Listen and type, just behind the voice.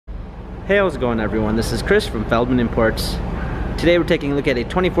Hey, how's it going everyone? This is Chris from Feldmann Imports. Today we're taking a look at a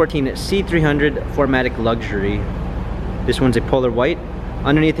 2014 C300 4MATIC Luxury. This one's a polar white.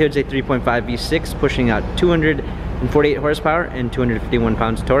 Underneath here it's a 3.5 V6 pushing out 248 horsepower and 251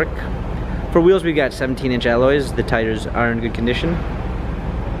 pounds torque. For wheels we've got 17-inch alloys. The tires are in good condition.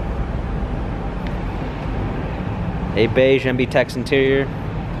 A beige MB-Tex interior.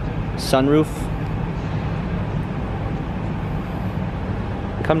 Sunroof.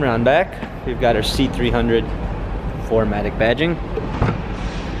 Coming around back, we've got our C300 4MATIC badging.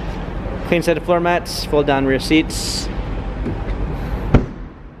 Clean set of floor mats, fold down rear seats.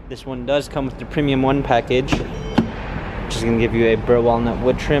 This one does come with the Premium 1 package, which is going to give you a burr walnut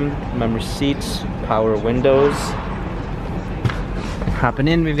wood trim, memory seats, power windows. Hopping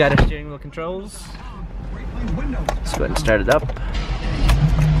in, we've got our steering wheel controls. Let's go ahead and start it up.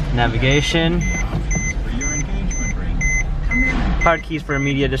 Navigation. Hard keys for a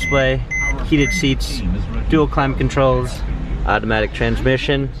media display, heated seats, dual climate controls, automatic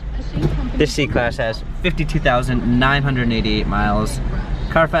transmission. This C-Class has 52,988 miles.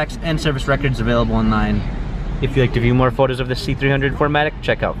 Carfax and service records available online. If you'd like to view more photos of the C300 4MATIC,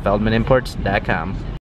 check out feldmanimports.com.